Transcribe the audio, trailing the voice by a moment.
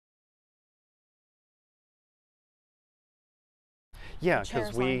Yeah,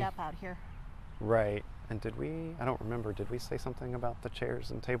 because we lined up out here. Right. And I don't remember, did we say something about the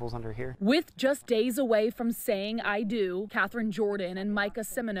chairs and tables under here? With just days away from saying I do, Catherine Jordan and Micah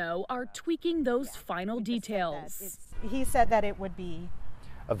Semino are tweaking those final details. He said that it would be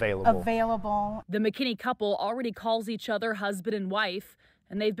available. The McKinney couple already calls each other husband and wife,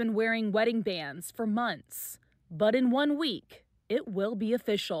 and they've been wearing wedding bands for months. But in 1 week, it will be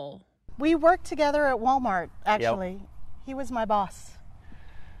official. We worked together at Walmart, actually. Yep. He was my boss.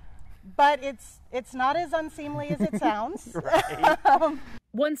 But it's not as unseemly as it sounds.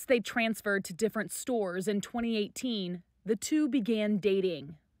 Once they transferred to different stores in 2018, the two began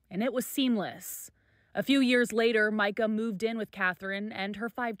dating, and it was seamless. A few years later, Micah moved in with Catherine and her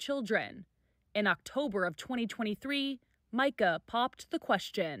 5 children. In October of 2023, Micah popped the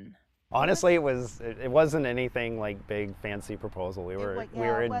question. Honestly, it wasn't anything like big fancy proposal. We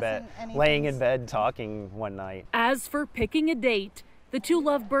were in bed, laying in bed talking one night. As for picking a date, the two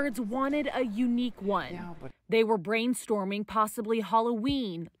lovebirds wanted a unique one. Yeah, they were brainstorming possibly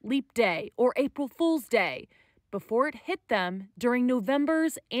Halloween, Leap Day, or April Fool's Day before it hit them during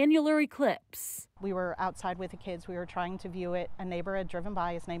November's annular eclipse. We were outside with the kids. We were trying to view it. A neighbor had driven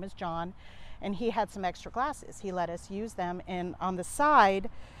by. His name is John, and he had some extra glasses. He let us use them, and on the side,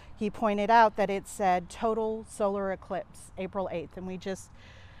 he pointed out that it said total solar eclipse, April 8th, and we just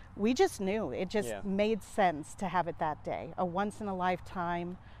knew. It just made sense to have it that day. A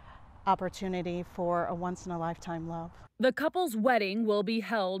once-in-a-lifetime opportunity for a once-in-a-lifetime love. The couple's wedding will be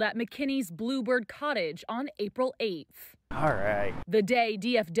held at McKinney's Bluebird Cottage on April 8th. All right. The day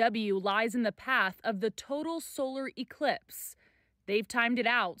DFW lies in the path of the total solar eclipse. They've timed it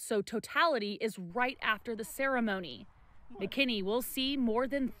out, so totality is right after the ceremony. McKinney will see more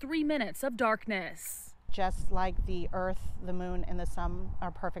than 3 minutes of darkness. Just like the Earth, the Moon, and the Sun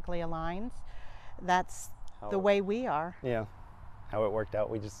are perfectly aligned, that's the way we are. Yeah, how it worked out,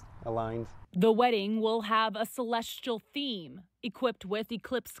 we just aligned. The wedding will have a celestial theme, equipped with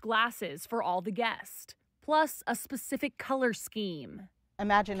eclipse glasses for all the guests, plus a specific color scheme.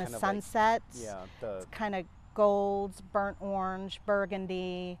 Imagine a sunset, it's kind of golds, burnt orange,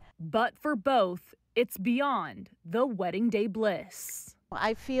 burgundy. But for both, it's beyond the wedding day bliss.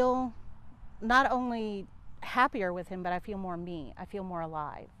 I feel not only happier with him, but I feel more me. I feel more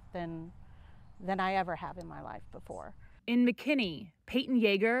alive than I ever have in my life before. In McKinney, Peyton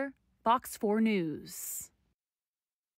Yeager, Fox 4 News.